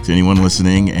to anyone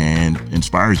listening and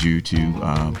inspires you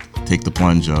to take the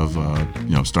plunge of,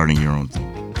 starting your own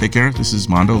thing. Take care. This is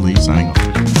Mondo Lee signing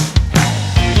off.